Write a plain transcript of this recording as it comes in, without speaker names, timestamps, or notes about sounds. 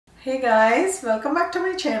Hey guys, welcome back to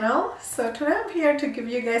my channel. So today I'm here to give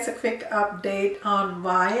you guys a quick update on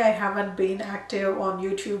why I haven't been active on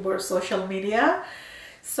YouTube or social media.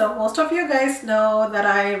 So most of you guys know that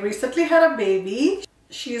I recently had a baby.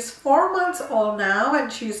 She's 4 months old now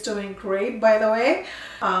and she's doing great, by the way.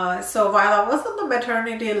 So while I was on the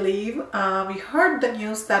maternity leave, we heard the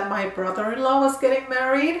news that my brother-in-law was getting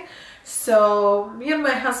married. So me and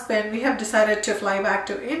my husband, we have decided to fly back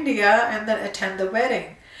to India and then attend the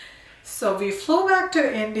wedding. So we flew back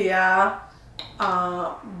to India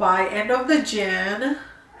by end of the Jan,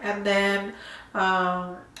 and then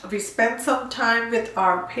we spent some time with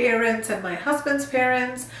our parents and my husband's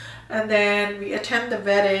parents, and then we attend the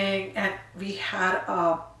wedding and we had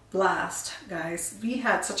a blast, guys. We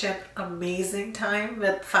had such an amazing time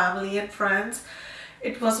with family and friends.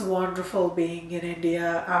 It was wonderful being in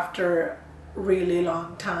India after a really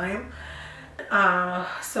long time.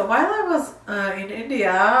 So while I was in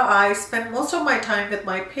India, I spent most of my time with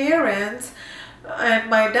my parents, and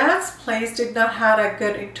my dad's place did not have a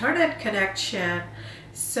good internet connection,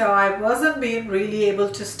 so I wasn't being really able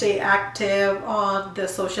to stay active on the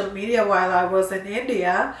social media while I was in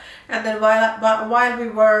India. And then while we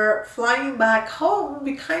were flying back home,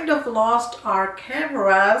 we kind of lost our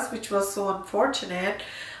cameras, which was so unfortunate.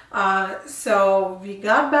 So we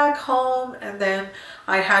got back home, and then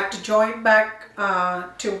I had to join back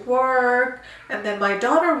to work, and then my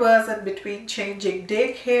daughter was in between changing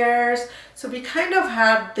daycares, so we kind of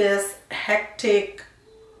had this hectic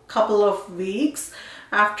couple of weeks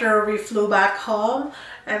after we flew back home.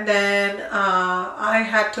 And then I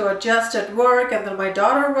had to adjust at work, and then my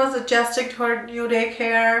daughter was adjusting to her new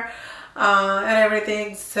daycare and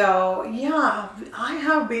everything. So yeah, I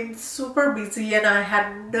have been super busy and I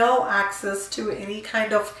had no access to any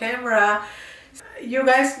kind of camera. You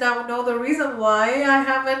guys now know the reason why I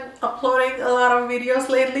haven't uploading a lot of videos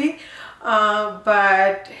lately.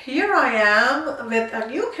 But here I am with a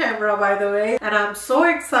new camera, by the way, and I'm so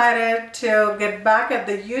excited to get back at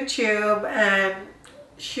the YouTube and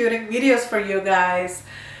shooting videos for you guys.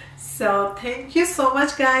 So thank you so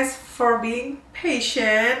much, guys, for being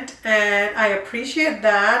patient, and I appreciate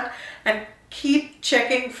that, and keep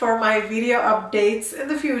checking for my video updates in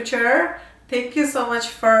the future. Thank you so much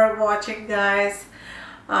for watching, guys.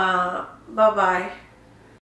 Bye bye.